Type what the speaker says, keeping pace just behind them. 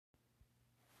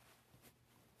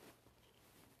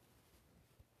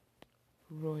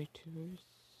Reuters,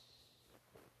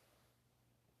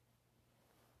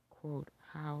 quote,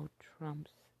 how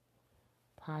Trump's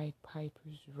Pied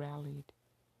Pipers rallied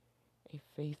a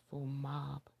faithful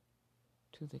mob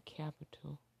to the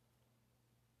Capitol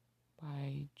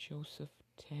by Joseph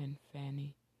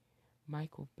Tanfani,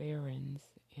 Michael Behrens,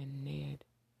 and Ned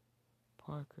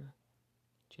Parker,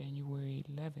 January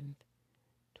 11th,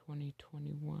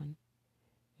 2021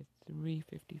 at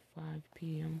 3:55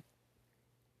 p.m.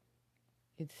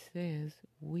 It says,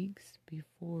 weeks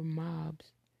before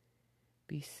mobs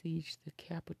besieged the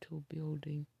Capitol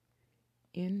building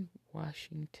in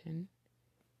Washington,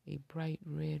 a bright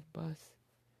red bus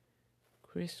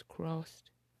crisscrossed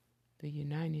the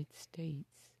United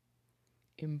States,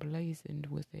 emblazoned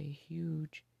with a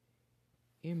huge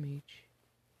image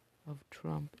of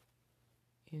Trump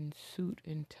in suit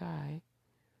and tie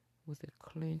with a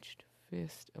clenched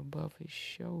fist above his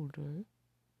shoulder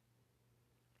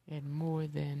at more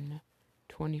than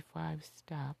 25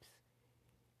 stops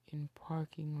in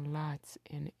parking lots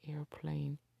and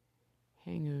airplane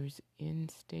hangars in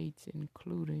states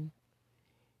including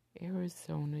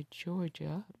Arizona,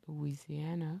 Georgia,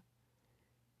 Louisiana,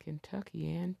 Kentucky,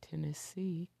 and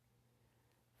Tennessee.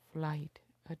 Flight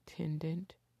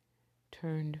attendant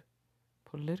turned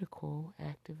political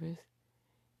activist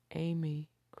Amy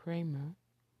Kramer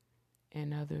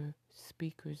and other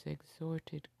speakers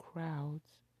exhorted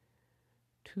crowds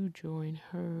to join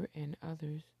her and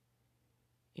others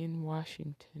in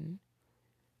Washington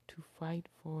to fight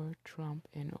for Trump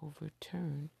and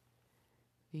overturn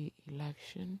the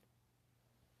election.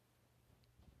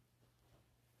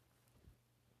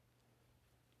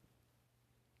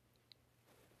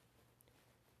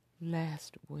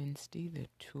 Last Wednesday, the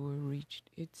tour reached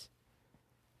its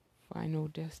final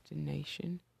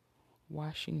destination,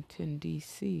 Washington,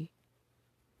 D.C.,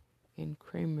 and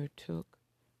Kramer took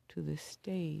to the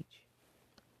stage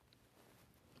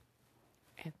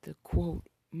at the, quote,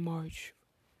 March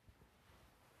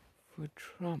for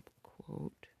Trump,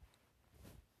 quote.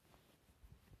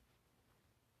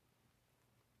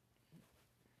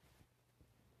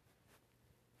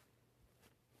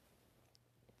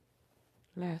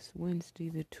 Last Wednesday,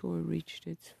 the tour reached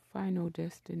its final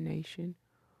destination,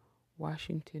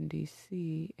 Washington,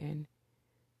 D.C., and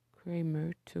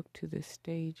Kramer took to the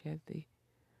stage at the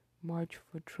March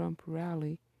for Trump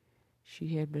rally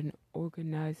she had been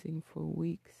organizing for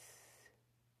weeks.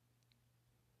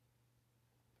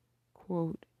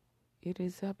 Quote, it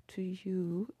is up to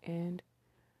you and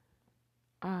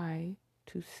I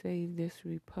to save this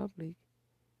republic,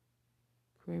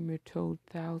 Kramer told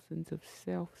thousands of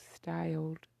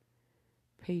self-styled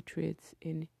patriots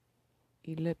in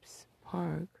Ellipse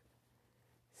Park,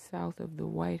 south of the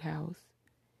White House,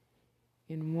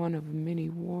 in one of many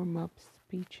warm-up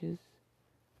speeches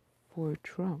for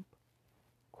Trump.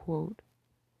 Quote,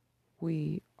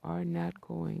 we are not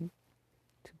going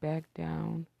to back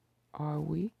down, are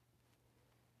we?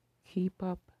 Keep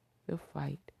up the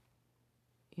fight,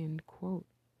 end quote.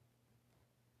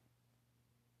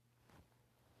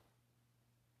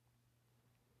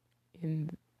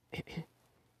 In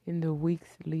the weeks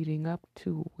leading up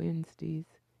to Wednesday's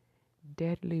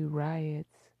deadly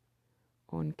riots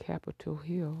on Capitol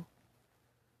Hill,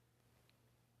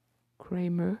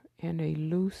 Kramer and a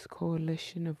loose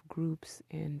coalition of groups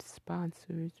and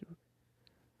sponsors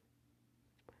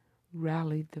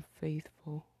rallied the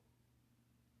faithful.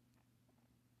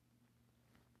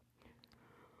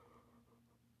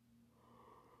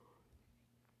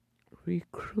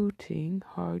 Recruiting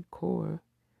hardcore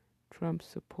Trump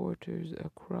supporters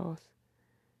across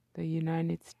the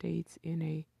United States in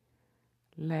a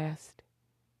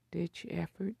last-ditch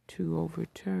effort to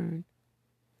overturn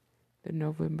the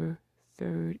November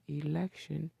 3rd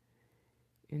election,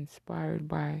 inspired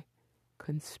by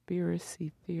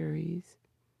conspiracy theories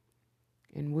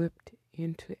and whipped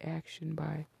into action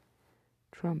by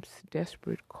Trump's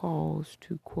desperate calls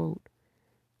to, quote,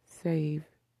 save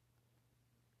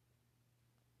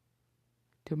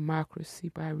democracy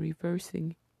by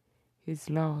reversing his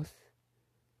loss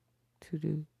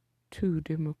to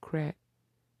Democrat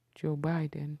Joe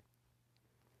Biden.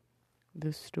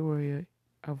 The story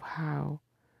of how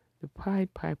the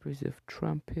Pied Pipers of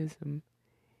Trumpism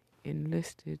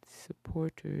enlisted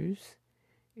supporters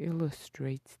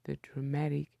illustrates the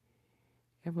dramatic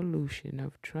evolution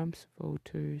of Trump's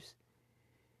voters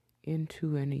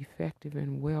into an effective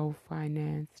and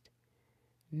well-financed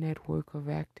network of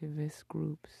activist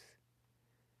groups.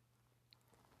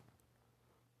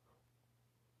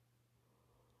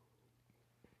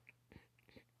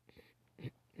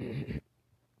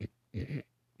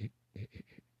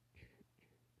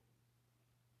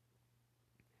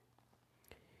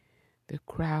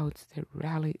 reports that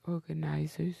rally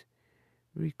organizers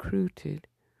recruited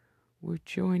were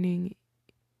joined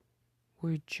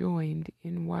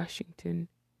in Washington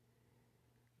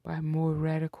by more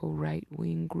radical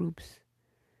right-wing groups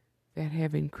that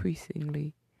have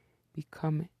increasingly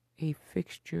become a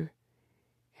fixture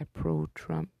at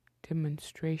pro-Trump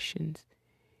demonstrations,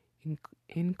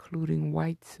 including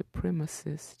white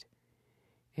supremacists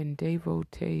and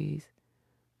devotees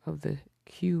of the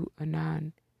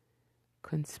QAnon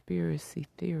conspiracy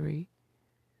theory,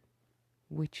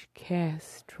 which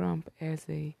casts Trump as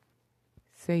a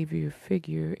savior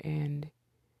figure and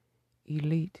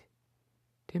elite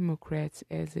Democrats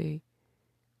as a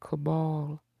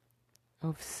cabal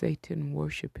of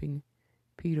Satan-worshipping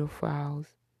pedophiles,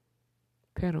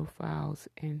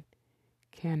 and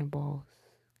cannibals.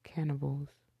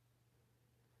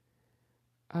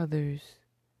 Others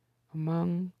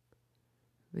among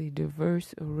the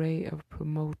diverse array of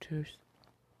promoters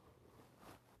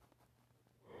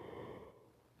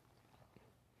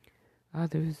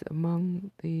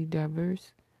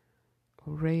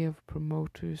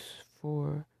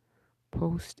for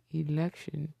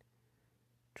post-election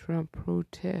Trump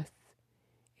protests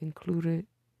included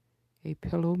a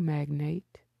pillow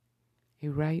magnate, a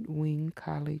right-wing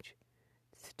college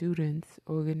students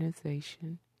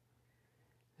organization,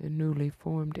 the newly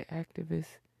formed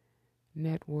activist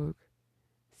network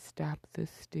Stop the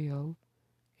Steal,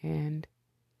 and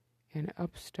an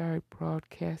upstart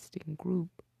broadcasting group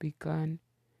begun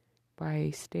by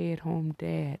a stay-at-home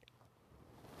dad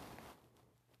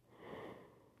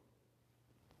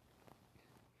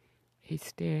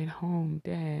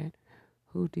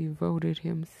who devoted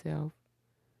himself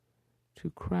to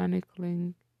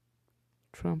chronicling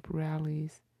Trump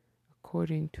rallies,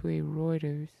 according to a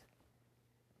Reuters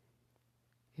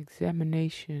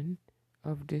examination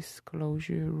of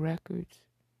disclosure records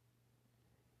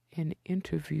and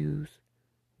interviews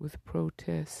with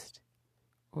protest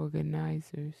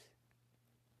organizers.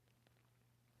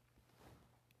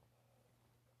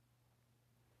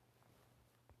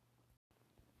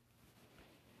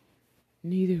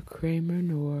 Neither Kramer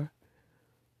nor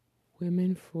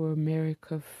Women for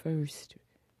America First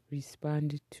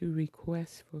responded to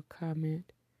requests for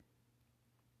comment.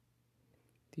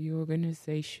 The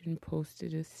organization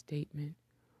posted a statement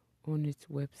on its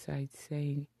website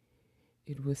saying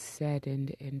it was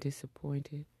saddened and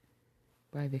disappointed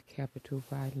by the Capitol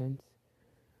violence,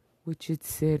 which it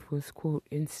said was, quote,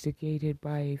 instigated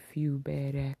by a few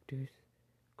bad actors,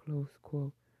 close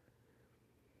quote.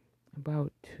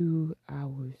 About 2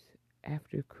 hours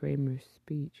after Kramer's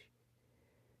speech,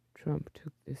 Trump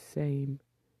took the same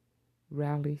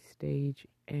rally stage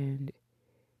and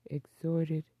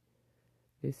exhorted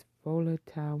this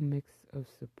volatile mix of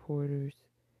supporters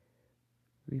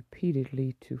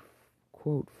repeatedly to,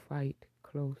 quote, fight,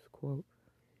 close quote,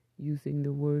 using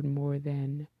the word more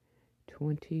than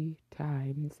 20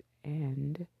 times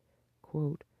and,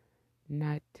 quote,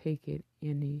 not take it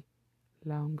any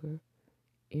longer,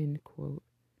 end quote.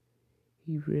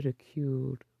 He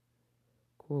ridiculed,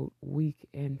 quote, weak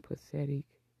and pathetic,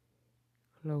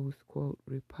 close quote,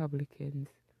 Republicans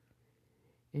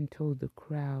and told the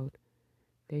crowd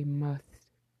they must,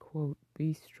 quote,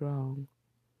 be strong,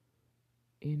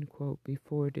 end quote,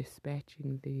 before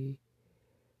dispatching the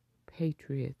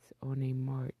Patriots on a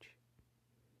march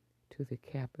to the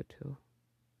Capitol.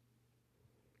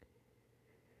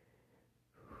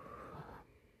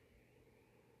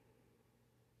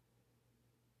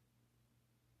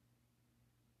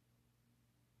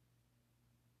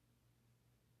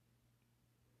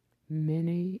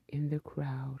 Many in the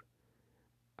crowd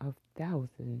of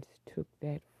thousands took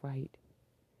that fight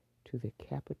to the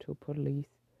Capitol Police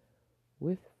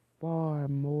with far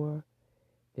more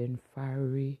than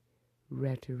fiery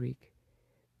rhetoric,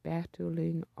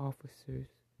 battling officers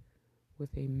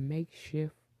with a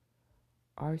makeshift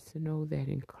arsenal that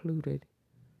included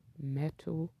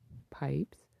metal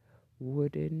pipes,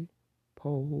 wooden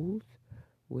poles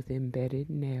with embedded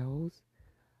nails,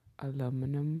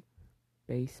 aluminum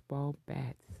baseball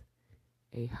bats,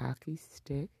 a hockey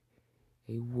stick,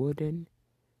 a wooden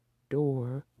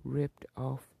door ripped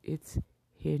off its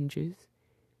hinges,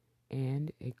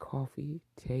 and a coffee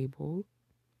table.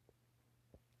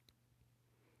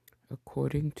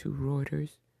 According to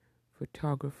Reuters,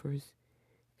 photographers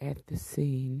at the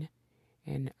scene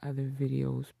and other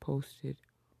videos posted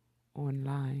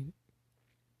online.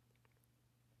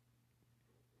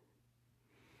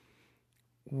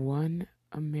 One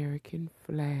American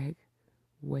flag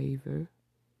waver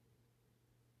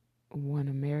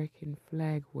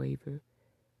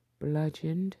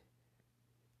bludgeoned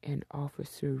an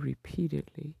officer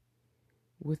repeatedly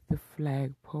with the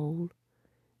flagpole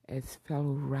as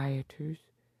fellow rioters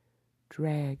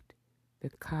dragged the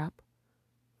cop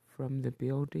from the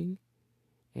building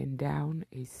and down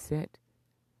a set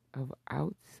of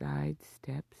outside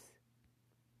steps.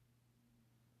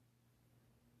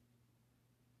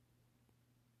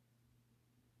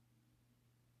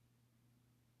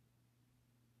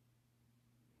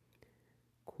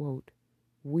 Quote,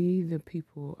 "We the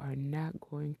people are not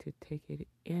going to take it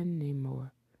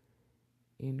anymore,"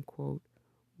 end quote.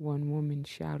 One woman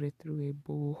shouted through a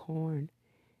bullhorn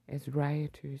as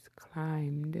rioters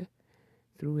climbed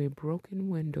through a broken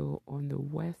window on the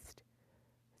west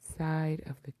side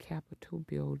of the Capitol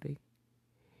building.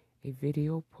 A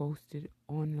video posted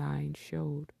online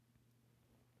showed.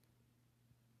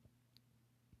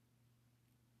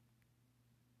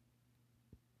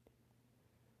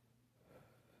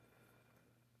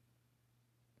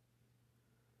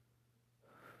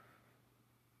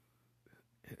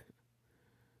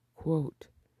 Quote,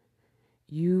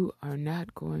 "You are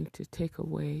not going to take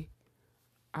away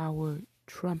our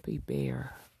Trumpy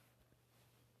bear.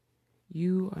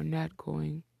 You are not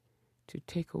going to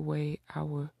take away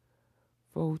our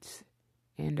votes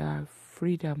and our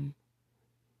freedom,"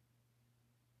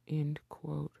 end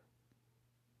quote.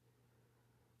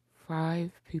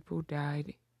 5 people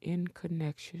died in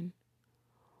connection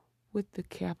with the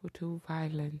Capitol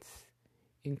violence,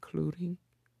 including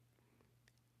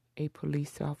a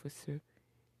police officer,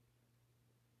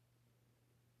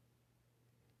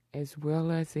 as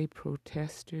well as a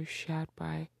protester shot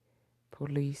by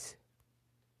police.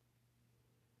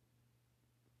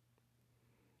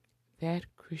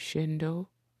 That crescendo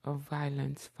of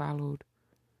violence followed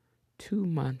 2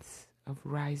 months of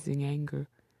rising anger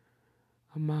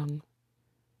among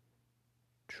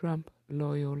Trump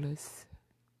loyalists,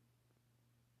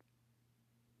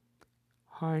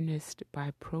 harnessed by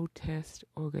protest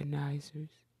organizers,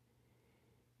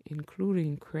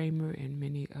 including Kramer and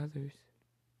many others.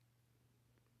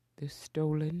 The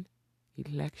stolen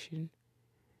election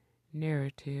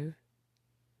narrative,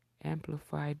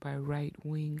 amplified by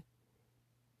right-wing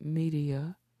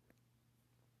media,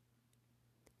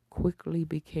 quickly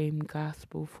became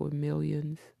gospel for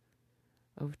millions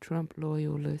of Trump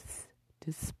loyalists,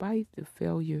 despite the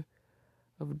failure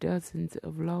of dozens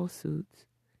of lawsuits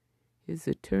his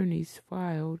attorneys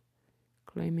filed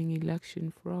claiming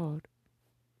election fraud.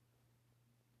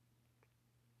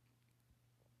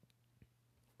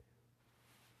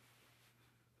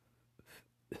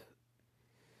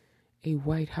 A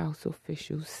White House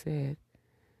official said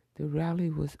the rally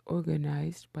was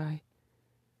organized by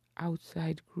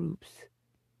outside groups,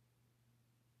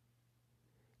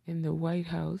 and the White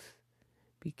House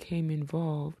became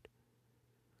involved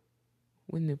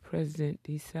when the president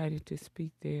decided to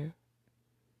speak there.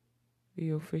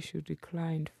 The official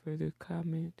declined further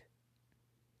comment.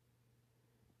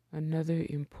 Another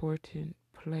important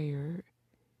player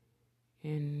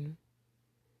and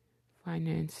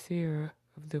financier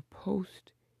of the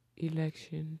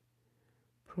post-election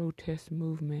protest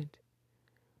movement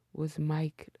was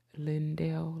Mike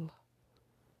Lindell,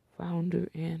 founder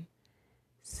and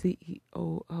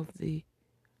CEO of the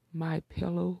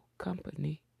MyPillow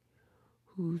company,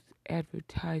 whose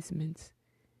advertisements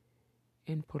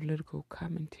and political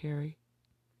commentary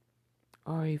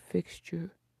are a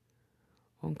fixture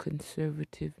on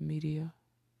conservative media.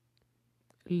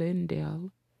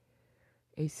 Lindell,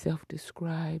 a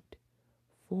self-described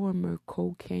former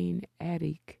cocaine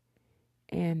addict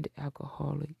and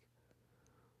alcoholic,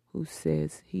 who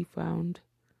says he found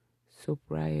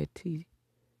sobriety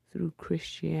through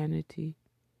Christianity,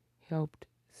 helped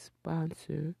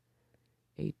sponsor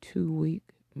a 2-week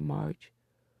March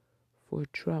for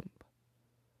Trump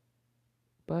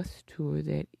bus tour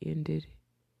that ended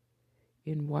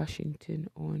in Washington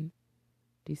on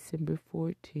December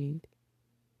 14th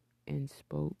and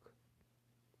spoke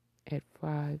at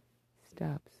 5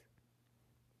 stops.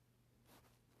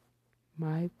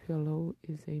 MyPillow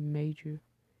is a major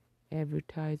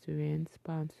advertiser and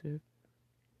sponsor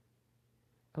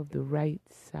of the Right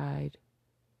Side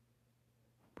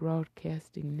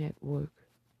Broadcasting Network,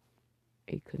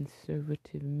 a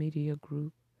conservative media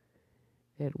group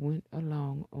that went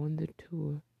along on the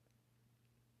tour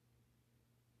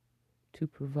to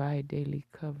provide daily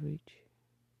coverage.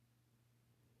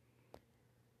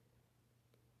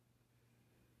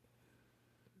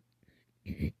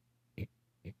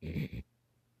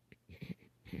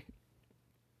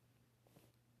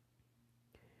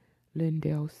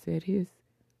 Lindell said his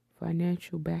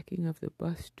financial backing of the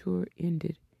bus tour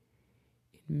ended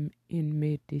in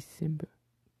mid-December.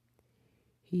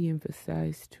 He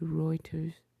emphasized to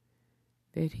Reuters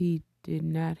that he did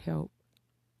not help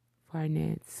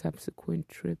finance subsequent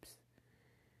trips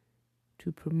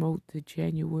to promote the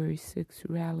January 6th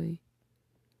rally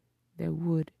that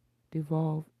would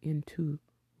devolve into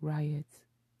riots.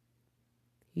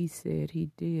 He said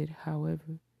he did,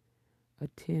 however,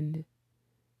 attend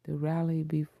the rally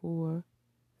before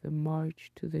the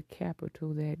march to the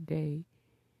Capitol that day,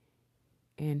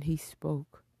 and he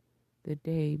spoke the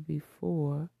day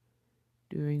before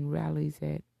during rallies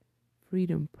at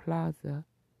Freedom Plaza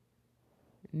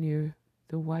near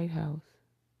the White House.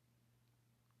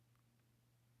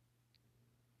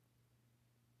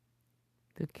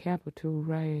 The Capitol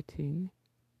rioting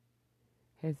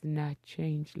has not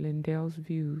changed Lindell's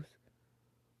views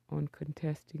on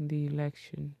contesting the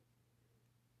election.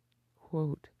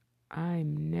 Quote,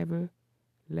 "I'm never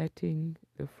letting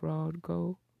the fraud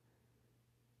go.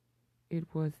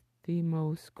 It was the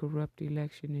most corrupt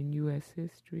election in U.S.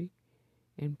 history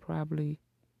and probably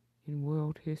in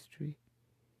world history,"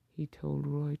 he told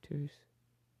Reuters.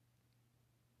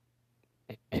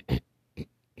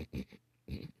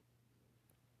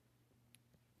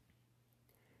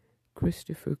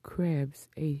 Christopher Krebs,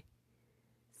 a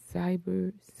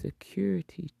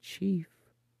cybersecurity chief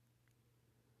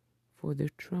for the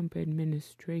Trump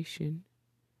administration,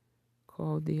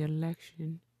 called the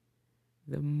election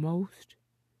the most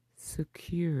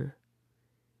secure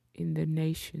in the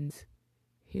nation's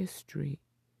history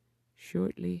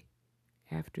shortly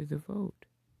after the vote.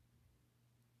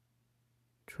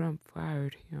 Trump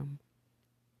fired him.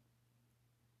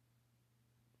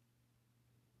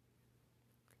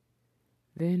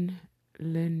 Then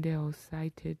Lindell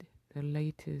cited the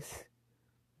latest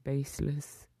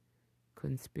baseless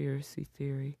conspiracy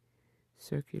theory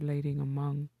circulating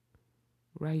among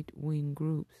right-wing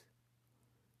groups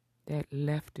that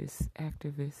leftist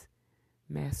activists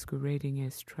masquerading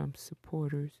as Trump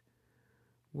supporters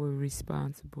were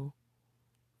responsible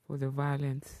for the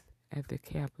violence at the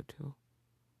Capitol.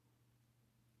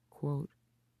 Quote,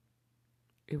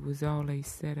 "It was all a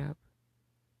setup,"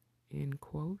 end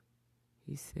quote,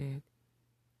 he said.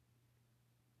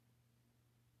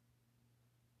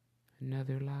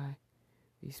 Another lie.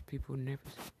 These people never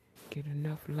get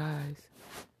enough lies.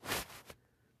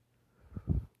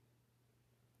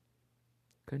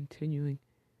 Continuing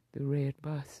the red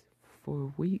bus, for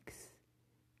weeks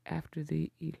after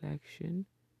the election,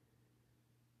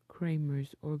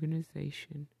 Kramer's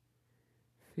organization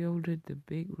fielded the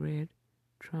big red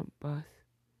Trump bus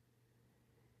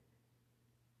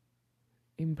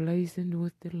emblazoned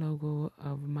with the logo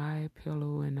of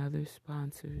MyPillow and other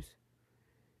sponsors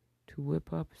to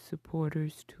whip up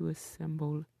supporters to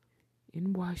assemble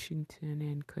in Washington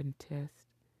and contest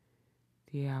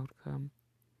the outcome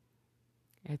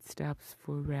at stops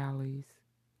for rallies.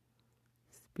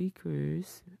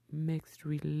 Speakers mixed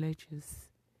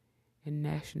religious and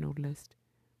nationalist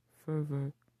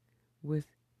fervor with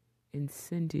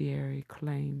incendiary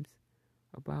claims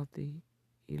about the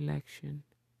election.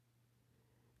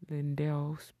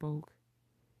 Lindell spoke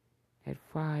at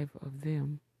 5 of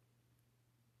them.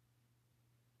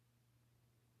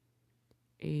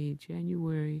 A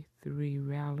January 3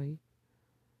 rally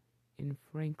in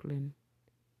Franklin,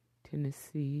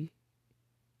 Tennessee,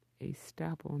 a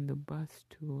stop on the bus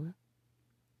tour,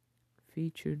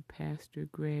 featured Pastor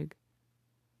Greg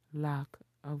Locke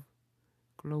of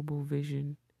Global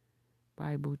Vision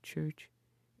Bible Church,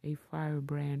 a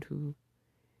firebrand who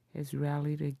has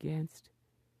rallied against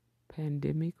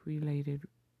pandemic-related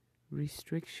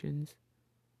restrictions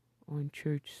on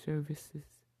church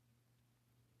services.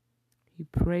 He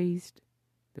praised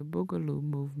the Boogaloo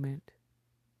movement,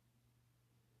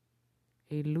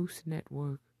 a loose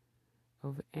network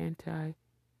of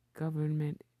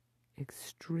anti-government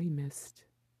extremists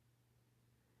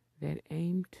that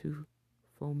aim to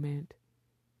foment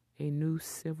a new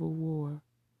civil war,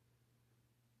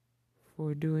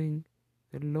 for doing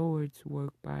the Lord's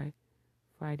work by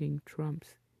fighting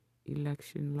Trump's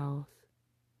election loss.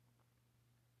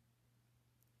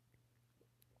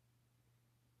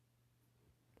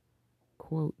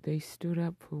 Quote, "They stood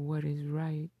up for what is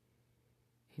right,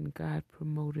 and God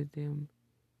promoted them,"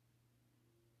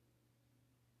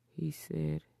 he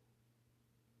said.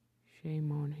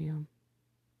 Shame on him.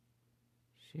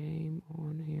 Shame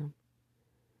on him.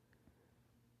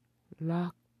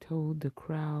 Locke told the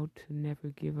crowd to never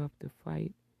give up the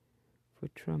fight for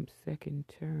Trump's second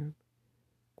term.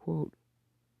 Quote,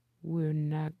 "We're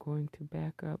not going to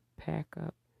back up, pack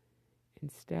up,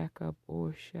 and stack up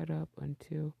or shut up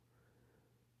until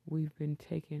we've been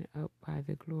taken up by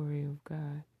the glory of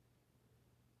God."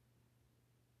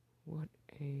 What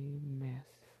a mess.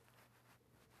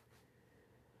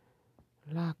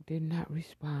 Locke did not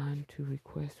respond to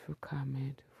requests for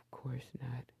comment. Of course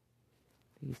not.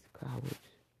 These cowards.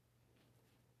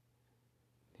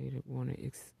 They want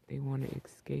to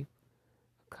escape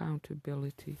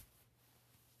accountability.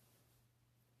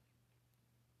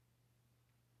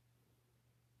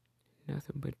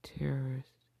 Nothing but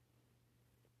terrorists.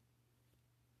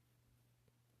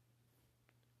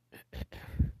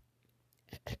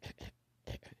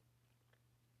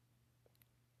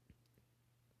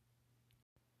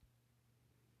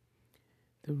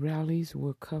 The rallies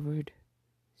were covered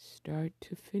start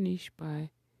to finish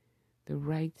by the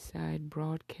Right Side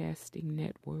Broadcasting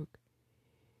Network,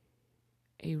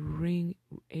 a right-wing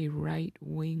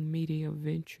media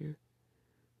venture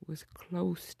with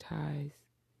close ties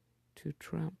to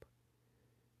Trump.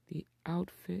 The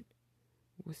outfit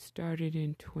was started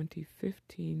in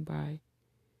 2015 by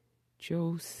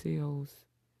Joe Sills,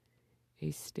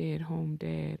 a stay-at-home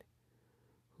dad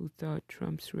who thought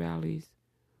Trump's rallies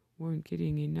weren't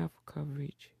getting enough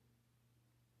coverage.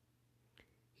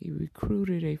 He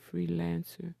recruited a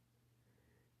freelancer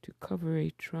to cover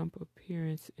a Trump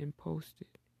appearance and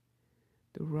posted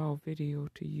the raw video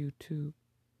to YouTube.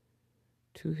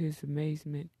 To his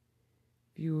amazement,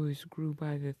 viewers grew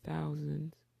by the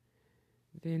thousands,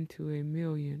 then to 1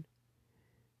 million.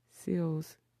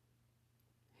 Sills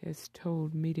has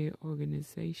told media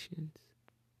organizations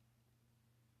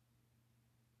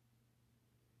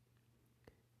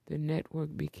the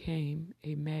network became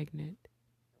a magnet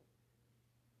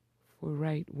for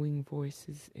right-wing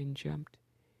voices and jumped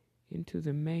into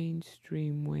the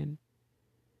mainstream when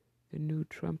the new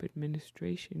Trump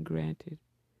administration granted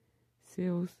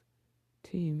Sills'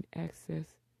 team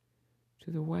access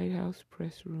to the White House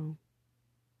press room.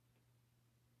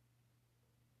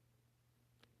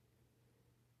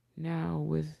 Now,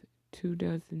 with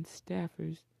 24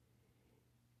 staffers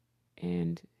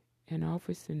and an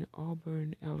office in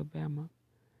Auburn, Alabama,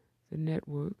 the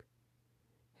network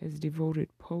has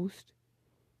devoted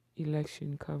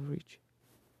post-election coverage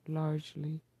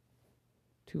largely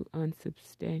to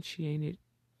unsubstantiated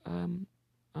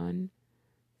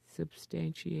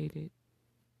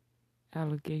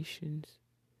allegations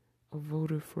of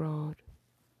voter fraud.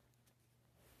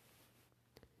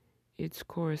 Its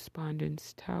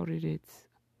correspondents touted its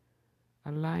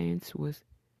alliance with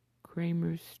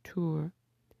Kramer's tour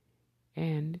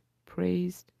and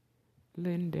praised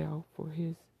Lindell for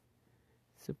his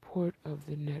support of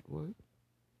the network.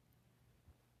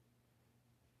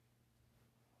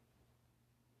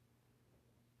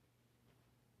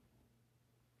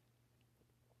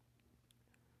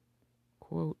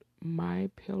 Quote, "My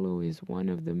Pillow is one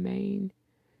of the main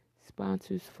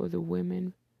sponsors for the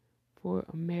Women for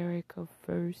America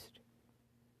First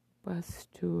bus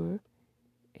tour,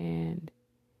 and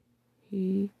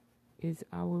he is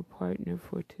our partner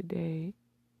for today."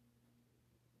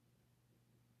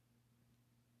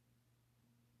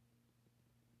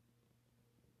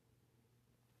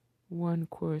 One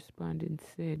correspondent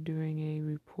said during a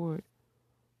report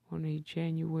on a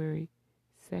January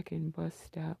 2nd bus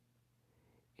stop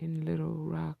in Little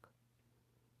Rock,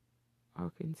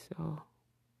 Arkansas,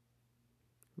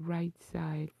 Right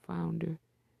Side founder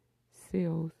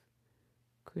Sills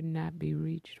could not be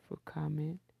reached for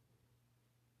comment.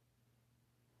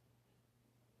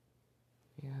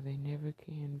 Yeah, they never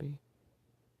can be.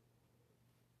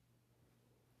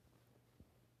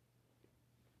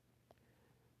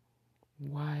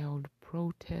 Wild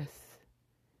protests.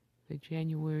 The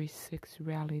January 6th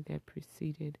rally that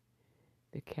preceded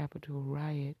the Capitol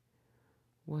riot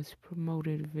was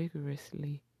promoted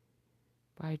vigorously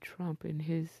by Trump and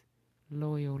his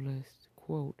loyalists.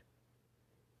 Quote,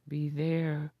 "Be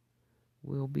there,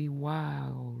 will be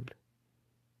wild,"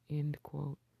 end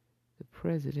quote. The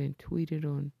president tweeted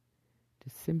on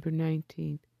December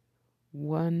 19th,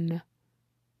 one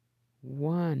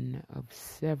of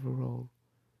several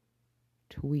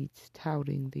tweets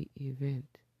touting the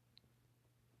event.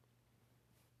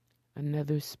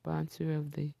 Another sponsor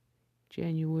of the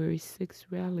January 6th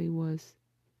rally was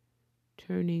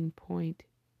Turning Point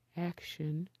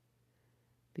Action,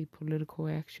 the Political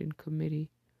Action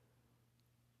Committee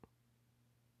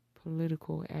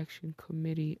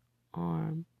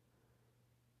arm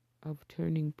of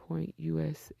Turning Point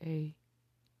USA,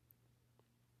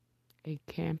 a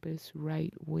campus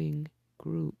right-wing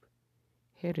group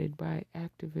headed by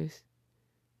activist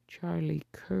Charlie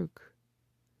Kirk.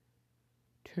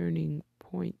 Turning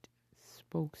Point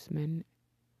spokesman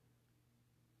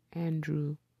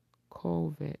Andrew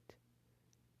Colvett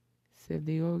said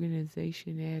the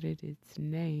organization added its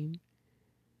name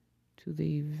to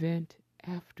the event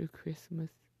after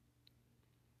Christmas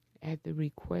at the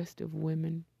request of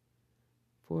Women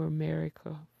for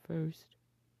America First,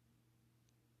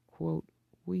 quote,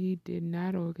 "We did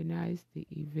not organize the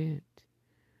event.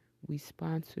 We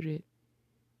sponsored it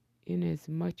in as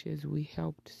much as we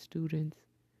helped students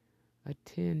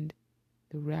attend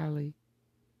the rally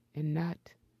and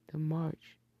not the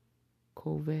march,"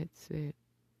 Covet said.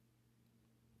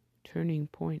 Turning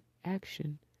Point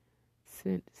Action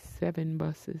sent 7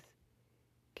 buses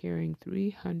carrying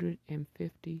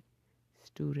 350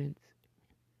 students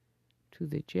to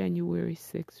the January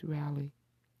 6th rally,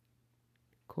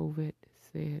 Covet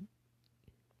said.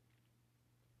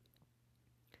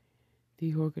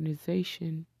 The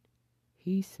organization,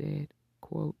 he said,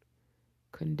 quote,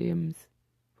 "condemns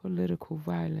political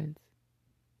violence,"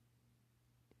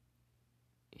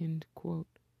 end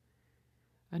quote.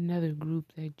 Another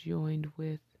group that joined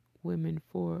with Women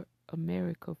for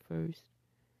America First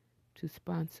to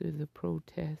sponsor the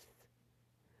protests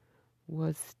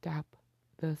was Stop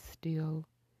the Steal,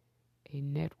 a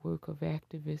network of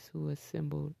activists who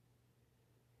assembled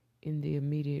in the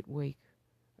immediate wake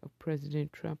of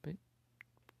President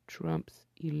Trump's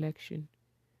election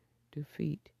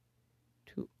defeat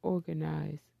to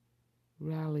organize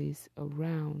rallies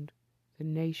around the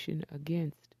nation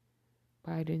against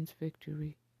Biden's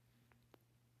victory.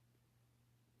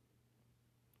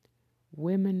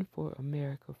 Women for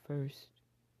America First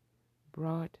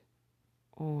brought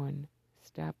on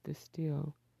Stop the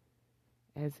Steal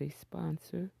as a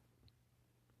sponsor,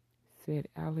 said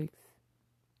Alex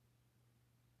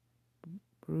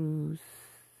Brusewitz,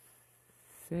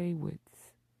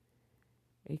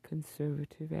 a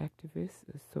conservative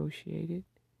activist associated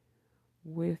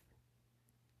with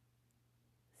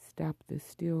Stop the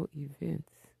Steal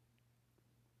events.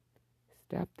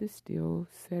 Stop the Steal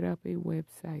set up a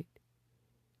website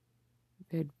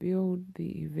that billed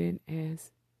the event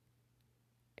as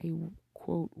a,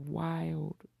 quote,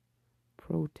 wild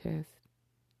protest,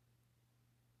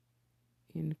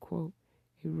 end quote,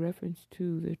 a reference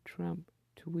to the Trump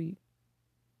tweet.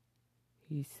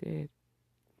 He said,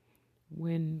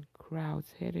 when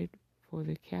crowds headed for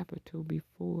the Capitol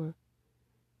before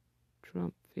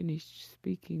Trump finished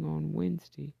speaking on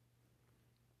Wednesday,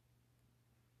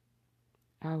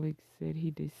 Alex said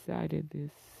he decided the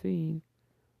scene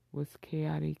was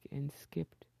chaotic and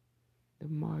skipped the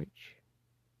march.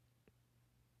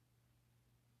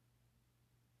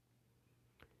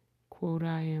 Quote,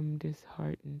 "I am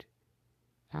disheartened,"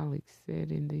 Alex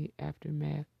said in the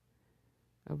aftermath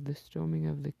of the storming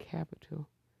of the Capitol.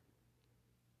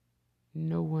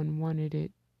 No one wanted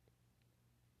it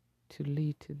to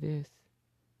lead to this,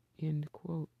 end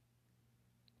quote.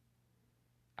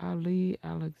 Ali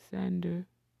Alexander,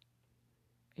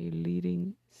 a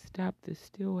leading Stop the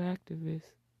Steal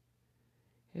activist,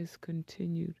 has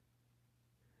continued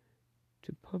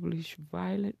to publish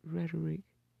violent rhetoric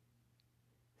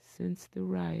since the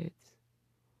riots.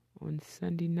 On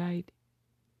Sunday night,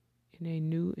 in a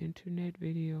new internet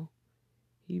video,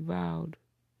 he vowed,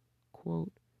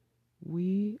 quote,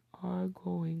 "We are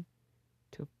going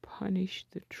to punish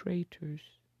the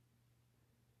traitors,"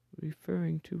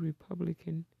 referring to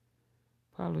Republican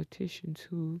politicians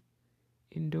who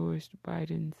endorsed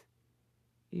Biden's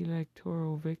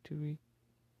electoral victory.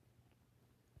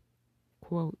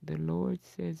 Quote, "The Lord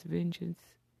says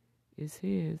vengeance is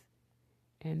his,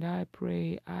 and I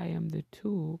pray I am the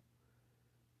tool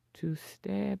to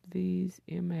stab these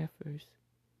MFers,"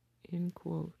 end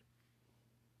quote.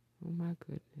 Oh my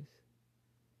goodness.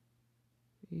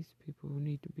 These people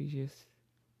need to be just,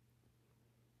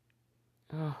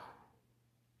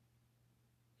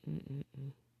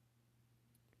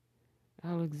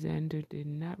 Alexander did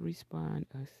not respond,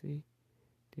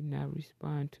 did not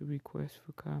respond to requests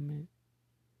for comment.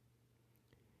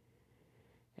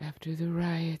 After the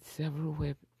riot, several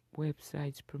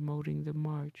websites promoting the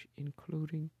march,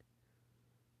 including,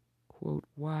 quote,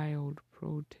 wild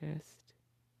protest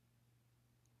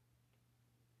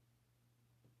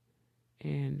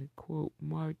and, quote,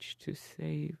 March to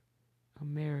Save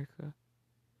America,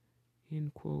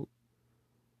 end quote,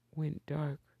 went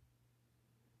dark.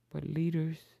 But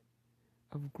leaders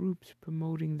of groups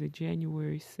promoting the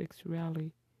January 6th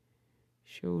rally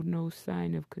showed no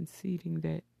sign of conceding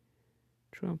that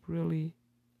Trump really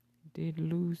did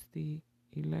lose the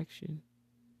election.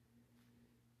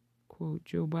 Quote,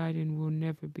 "Joe Biden will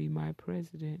never be my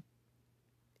president,"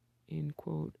 end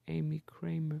quote, Amy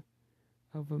Kramer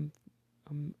of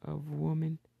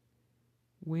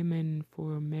Women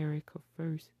for America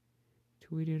First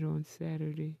tweeted on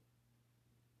Saturday.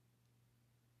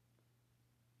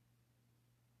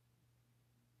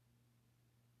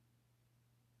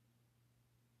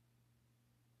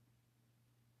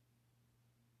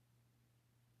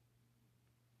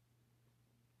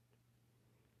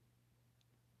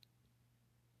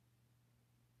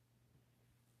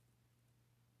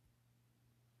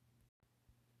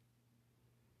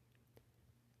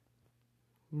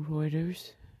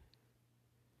 Reuters,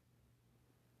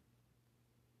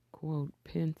 quote,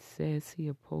 Pence says he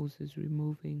opposes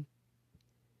removing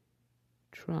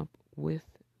Trump with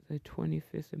the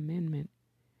 25th Amendment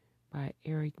by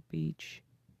Eric Beach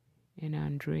and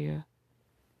Andrea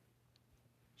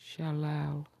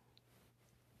Shalal.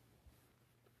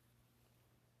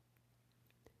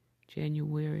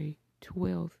 January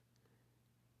 12th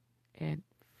at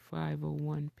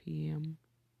 5:01 p.m.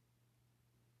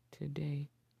 today.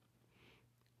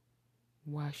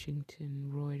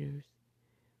 Washington, Reuters.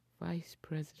 Vice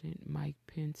President Mike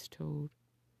Pence told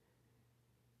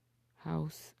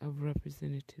House of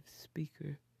Representatives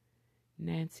Speaker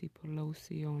Nancy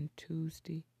Pelosi on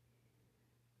Tuesday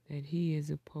that he is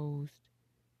opposed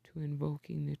to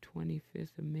invoking the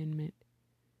 25th Amendment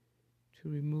to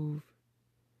remove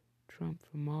Trump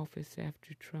from office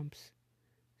after Trump's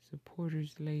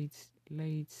supporters laid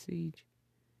siege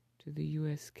to the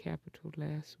U.S. Capitol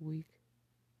last week.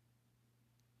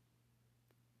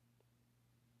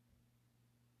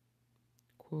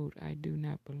 Quote, I do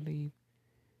not believe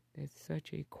that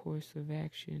such a course of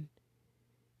action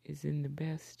is in the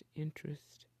best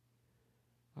interest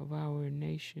of our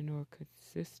nation or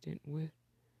consistent with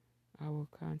our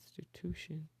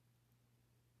Constitution,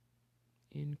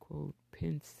 end quote,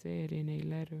 Pence said in a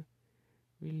letter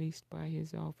released by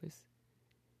his office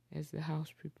as the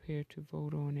House prepared to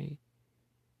vote on a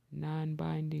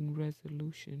non-binding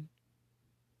resolution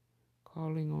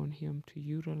calling on him to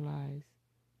utilize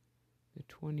the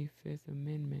 25th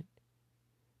Amendment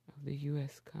of the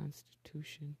U.S.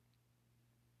 Constitution.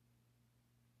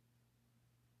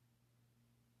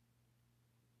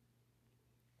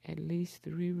 At least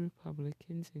 3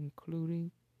 Republicans,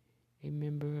 including a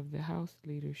member of the House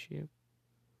leadership,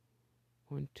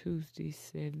 on Tuesday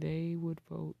said they would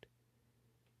vote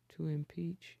to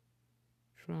impeach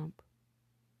Trump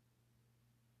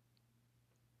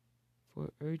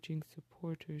for urging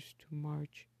supporters to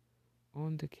march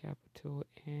on the Capitol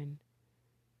and,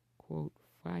 quote,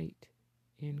 fight,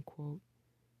 end quote,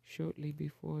 shortly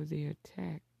before the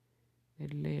attack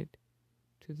that led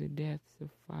to the deaths of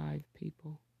 5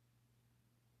 people.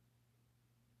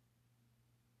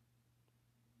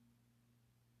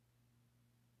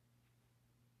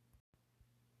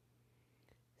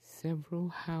 Several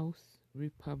House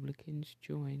Republicans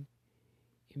joined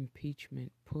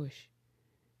impeachment push.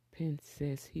 Pence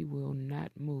says he will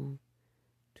not move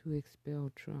to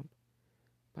expel Trump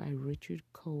by Richard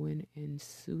Cohen and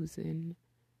Susan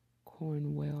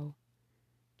Cornwell,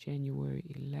 January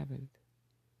 11th,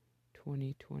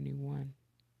 2021.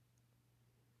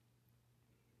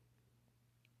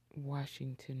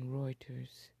 Washington,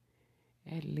 Reuters.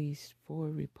 At least 4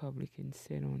 Republicans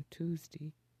said on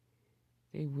Tuesday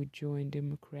they would join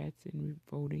Democrats in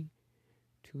voting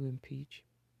to impeach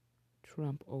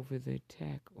Trump over the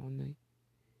attack on the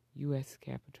U.S.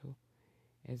 Capitol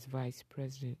as Vice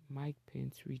President Mike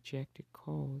Pence rejected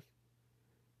calls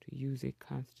to use a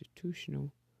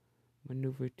constitutional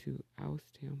maneuver to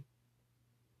oust him.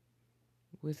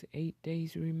 With 8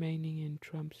 days remaining in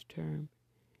Trump's term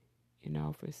in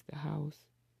office, the House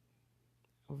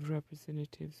of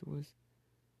Representatives was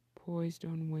poised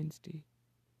on Wednesday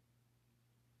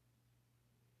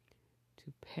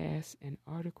to pass an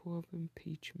article of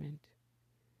impeachment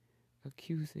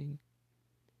accusing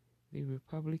the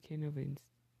Republican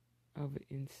of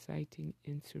inciting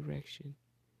insurrection.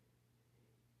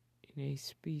 In a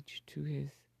speech to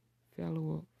his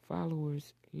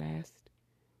followers last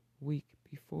week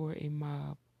before a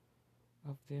mob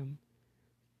of them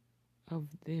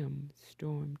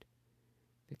stormed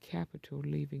the Capitol,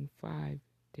 leaving 5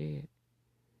 dead,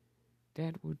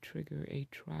 that would trigger a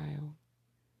trial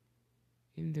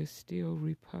in the still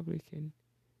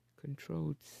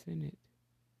Republican-controlled Senate,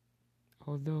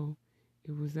 although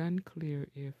it was unclear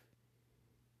if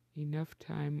enough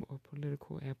time or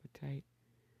political appetite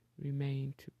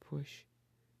remained to push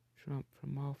Trump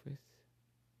from office.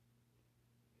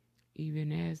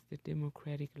 Even as the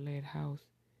Democratic-led House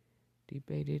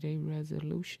debated a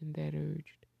resolution that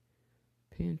urged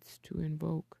Pence to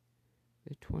invoke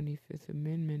the 25th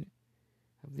Amendment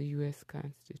of the U.S.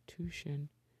 Constitution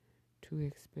to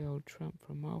expel Trump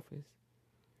from office,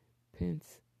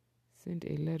 Pence sent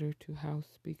a letter to House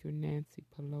Speaker Nancy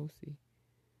Pelosi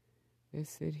that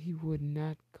said he would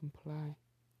not comply.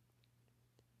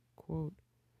 Quote,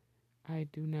 I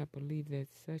do not believe that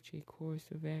such a course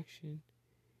of action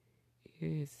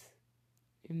is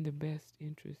in the best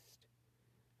interest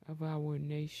of our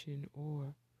nation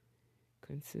or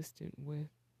consistent with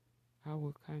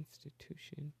our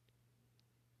Constitution,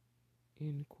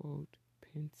 end quote,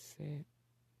 Pence said.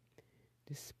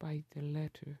 Despite the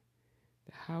letter,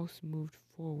 The House moved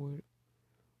forward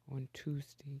on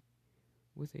Tuesday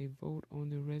with a vote on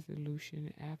the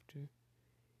resolution after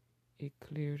it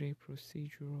cleared a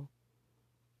procedural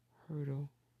hurdle.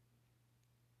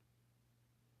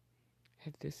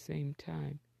 At the same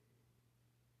time,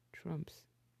 Trump's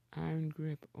iron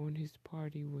grip on his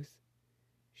party was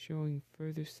showing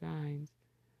further signs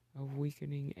of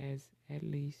weakening as at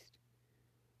least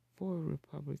 4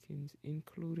 Republicans,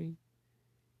 including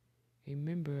a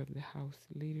member of the House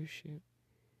leadership,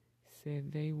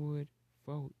 said they would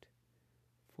vote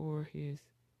for his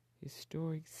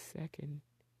historic second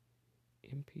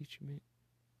impeachment.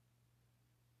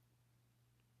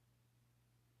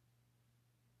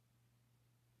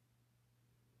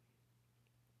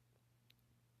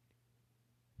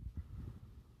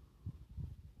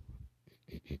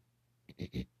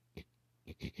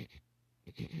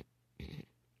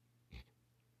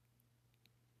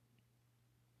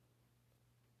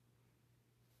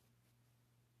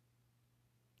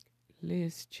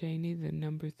 Liz Cheney, the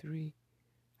number 3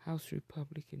 House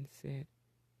Republican, said,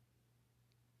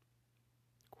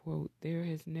 quote, "There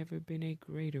has never been a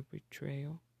greater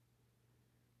betrayal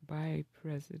by a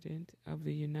president of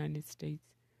the United States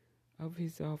of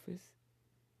his office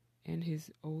and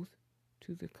his oath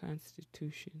to the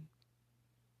Constitution,"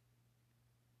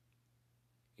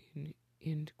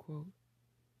 end quote.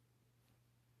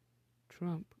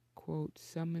 Trump, quote,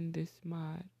 summoned this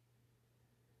mob.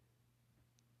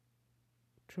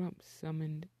 Trump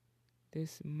summoned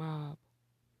this mob,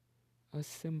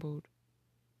 assembled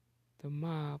the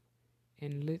mob,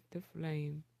 and lit the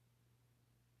flame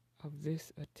of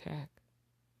this attack,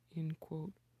 end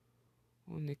quote,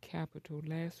 on the Capitol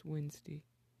last Wednesday.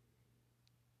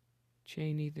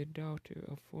 Cheney, the daughter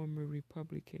of former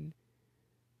Republican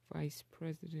Vice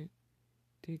President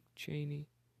Dick Cheney,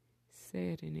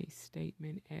 said in a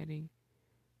statement, adding,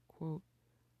 quote,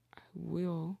 "I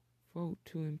will vote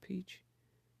to impeach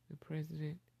the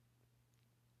president,"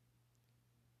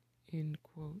 end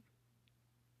quote.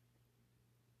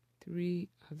 3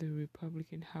 other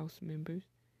Republican House members,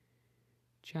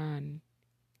 John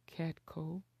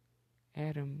Katko,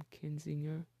 Adam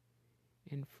Kinzinger,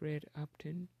 and Fred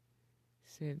Upton,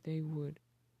 said they would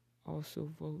also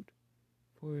vote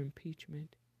for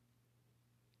impeachment.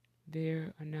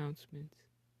 Their announcements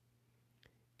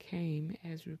came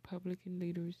as Republican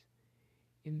leaders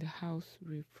in the House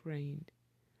refrained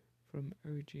from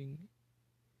urging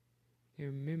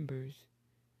their members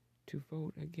to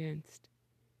vote against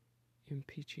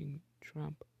impeaching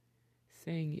Trump,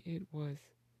 saying it was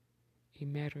a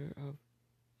matter of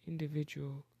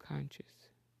individual conscience.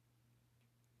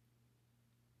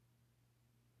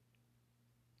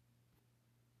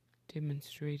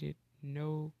 Demonstrated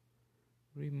no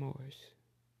remorse.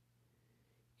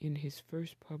 In his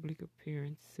first public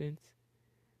appearance since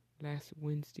last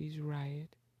Wednesday's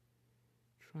riot,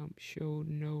 Trump showed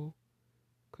no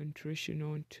contrition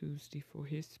on Tuesday for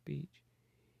his speech,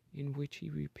 in which he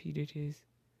repeated his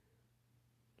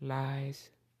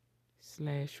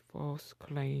lies/false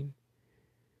claim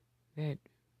that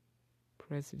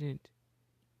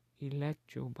President-elect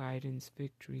Joe Biden's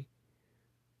victory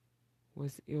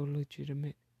was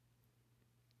illegitimate.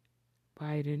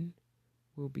 Biden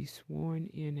will be sworn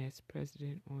in as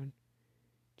president on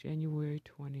January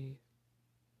 20th.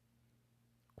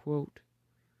 Quote,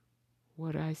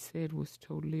 "What I said was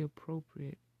totally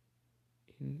appropriate,"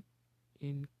 end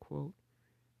quote,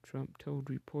 Trump told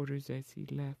reporters as he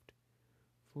left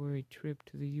for a trip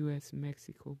to the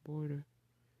U.S.-Mexico border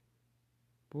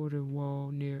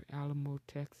wall near Alamo,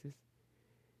 Texas,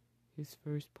 his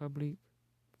first public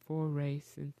foray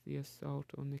since the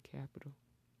assault on the Capitol.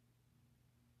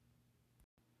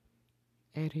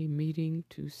 At a meeting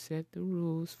to set the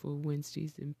rules for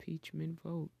Wednesday's impeachment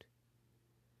vote,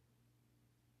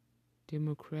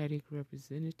 Democratic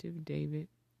Representative David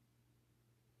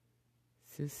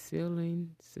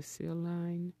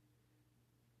Cicilline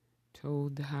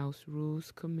told the House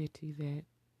Rules Committee that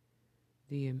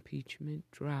the impeachment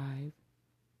drive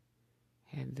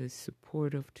had the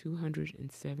support of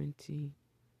 217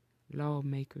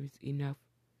 lawmakers, enough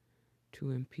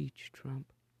to impeach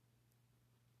Trump.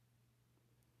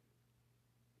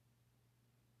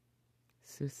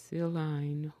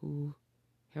 Cicilline, who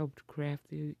helped craft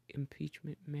the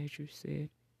impeachment measure, said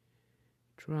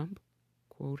Trump,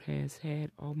 quote, "has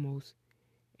had almost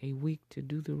a week to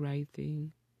do the right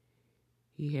thing.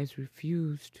 He has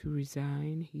refused to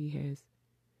resign. He has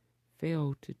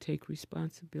failed to take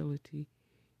responsibility.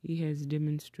 He has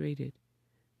demonstrated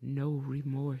no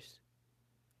remorse,"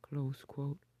 close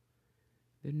quote.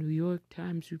 The New York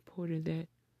Times reported that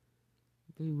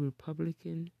the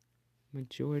Republican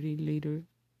Majority Leader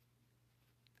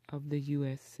of the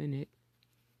U.S. Senate,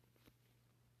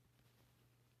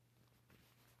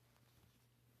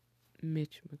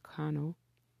 Mitch McConnell,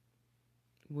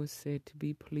 was said to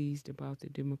be pleased about the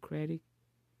Democratic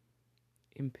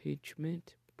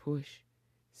impeachment push,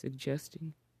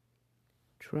 suggesting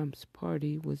Trump's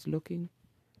party was looking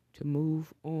to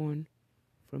move on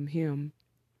from him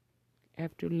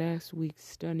after last week's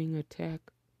stunning attack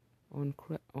on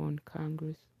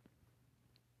Congress.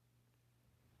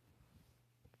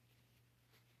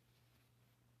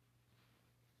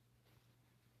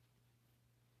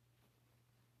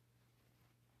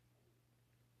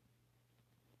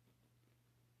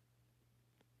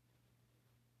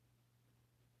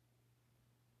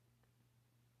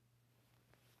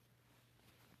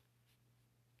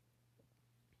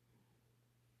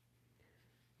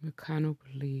 McConnell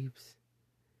believes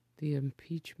the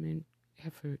impeachment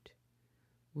effort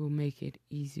will make it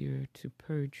easier to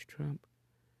purge Trump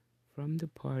from the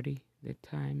party, the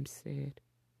Times said.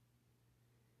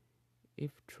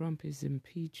 If Trump is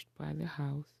impeached by the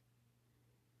House,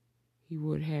 he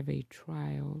would have a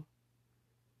trial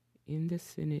in the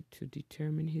Senate to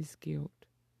determine his guilt.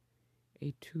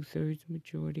 A 2/3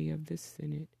 majority of the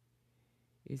Senate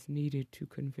is needed to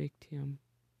convict him,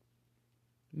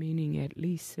 meaning at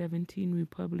least 17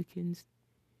 Republicans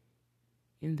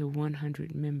in the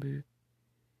 100-member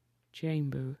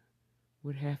chamber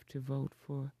would have to vote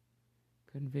for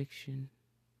conviction.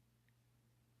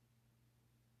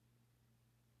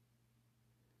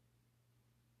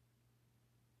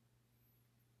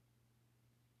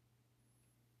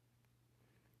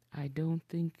 I don't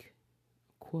think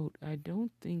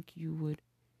you would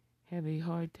have a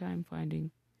hard time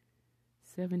finding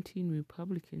 17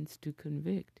 Republicans to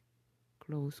convict,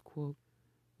 close quote,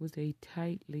 was a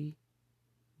tightly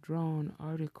drawn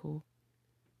article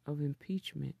of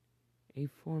impeachment, a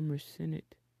former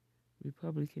Senate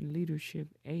Republican leadership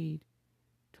aide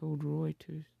told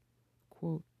Reuters,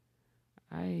 quote,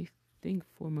 I think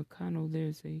for McConnell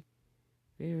there's a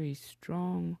very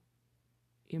strong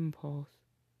impulse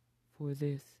for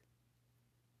this.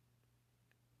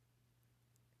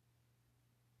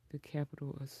 The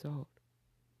Capitol assault,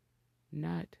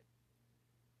 not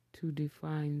to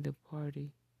define the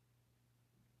party,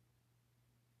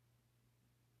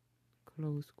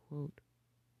 close quote.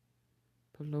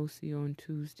 Pelosi on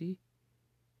Tuesday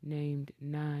named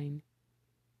 9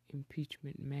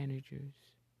 impeachment managers.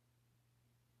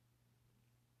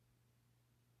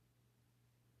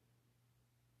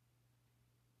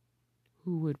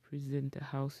 Who would present the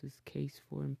House's case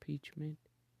for impeachment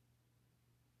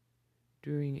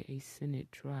during a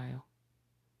Senate trial,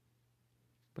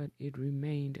 but it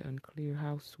remained unclear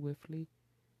how swiftly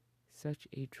such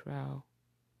a trial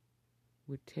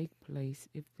would take place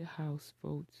if the House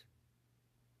votes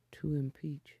to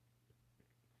impeach.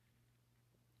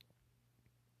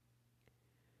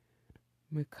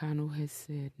 McConnell has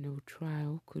said no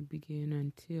trial could begin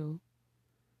until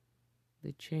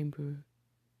the chamber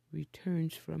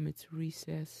returns from its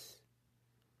recess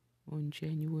on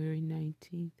January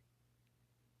 19th.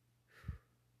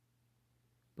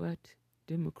 But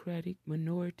Democratic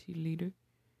Minority Leader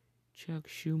Chuck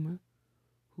Schumer,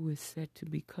 who is set to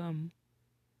become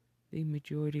the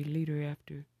Majority Leader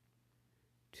after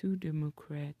 2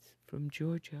 Democrats from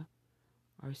Georgia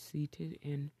are seated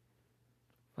and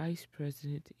Vice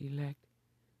President-elect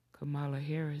Kamala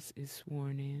Harris is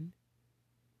sworn in,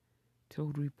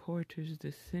 told reporters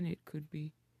the Senate could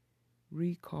be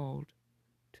recalled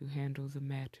to handle the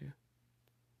matter.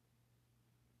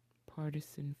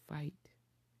 Partisan fight.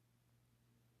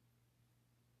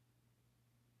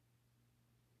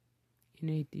 In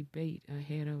a debate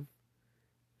ahead of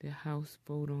the House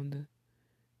vote on the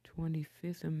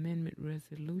 25th Amendment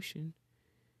resolution,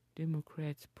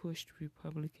 Democrats pushed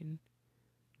Republican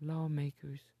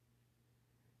lawmakers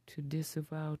to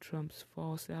disavow Trump's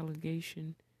false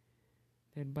allegation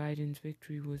that Biden's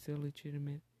victory was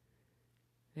illegitimate.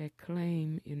 That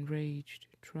claim enraged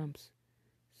Trump's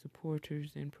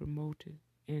supporters and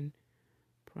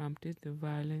prompted the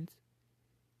violence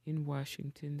in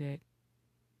Washington that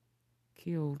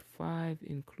killed 5,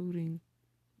 including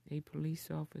a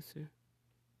police officer.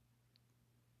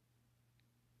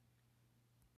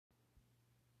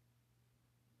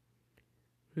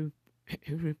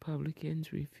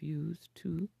 Republicans refused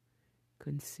to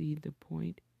concede the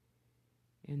point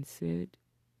and said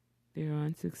their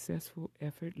unsuccessful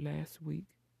effort last week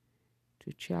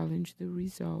to challenge the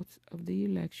results of the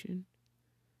election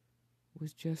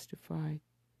was justified.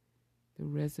 The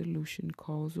resolution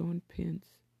calls on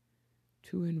Pence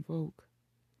to invoke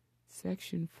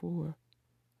Section 4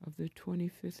 of the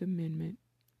 25th Amendment,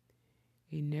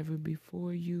 a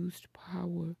never-before-used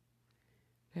power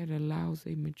that allows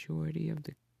a majority of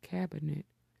the cabinet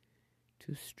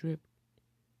to strip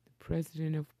the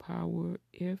president of power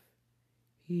if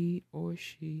he or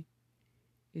she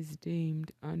is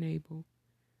deemed unable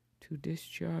to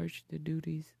discharge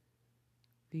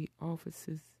the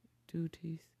office's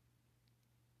duties.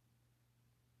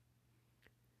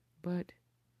 But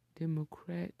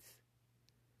Democrats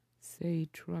say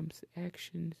Trump's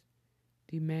actions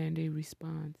demand a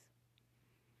response.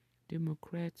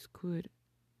 Democrats could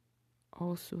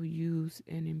also use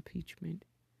an impeachment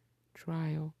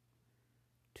trial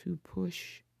to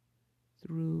push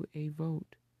through a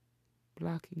vote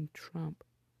blocking Trump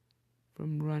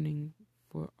from running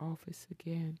for office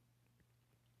again.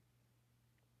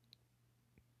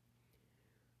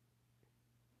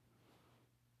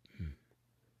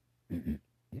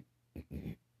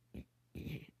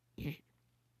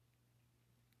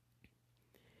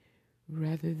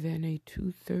 Rather than a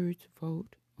 2/3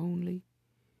 vote only,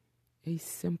 a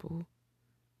simple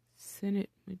Senate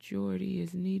majority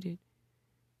is needed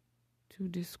to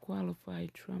disqualify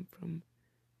Trump from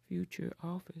future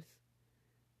office.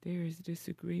 There is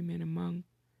disagreement among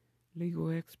legal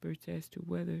experts as to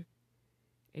whether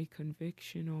a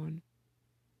conviction on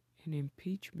an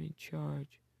impeachment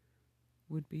charge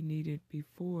would be needed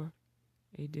before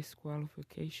a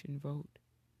disqualification vote.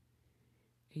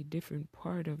 A different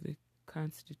part of the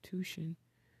Constitution,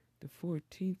 the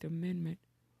 14th Amendment,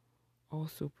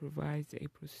 also provides a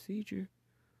procedure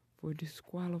for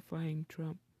disqualifying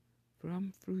Trump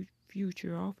from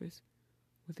future office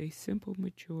with a simple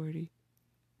majority.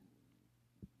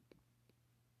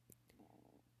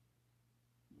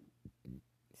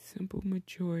 Simple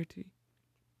majority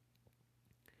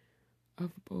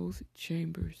of both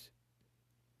chambers.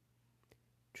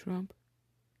 Trump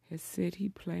has said he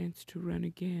plans to run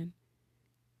again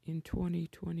in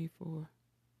 2024.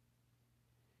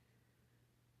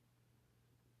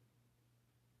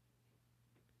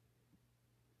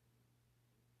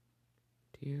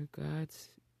 Dear God,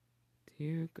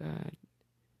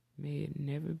 may it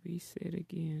never be said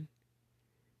again.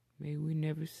 May we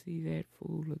never see that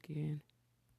fool again.